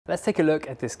Let's take a look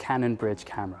at this Canon bridge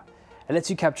camera. It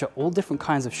lets you capture all different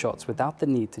kinds of shots without the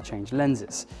need to change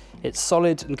lenses. It's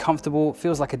solid and comfortable,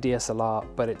 feels like a DSLR,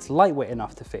 but it's lightweight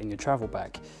enough to fit in your travel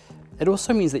bag. It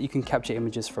also means that you can capture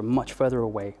images from much further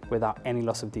away without any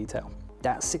loss of detail.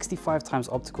 That 65 times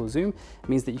optical zoom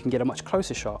means that you can get a much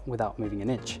closer shot without moving an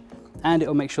inch. And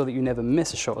it'll make sure that you never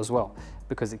miss a shot as well,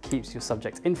 because it keeps your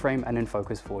subject in frame and in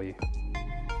focus for you.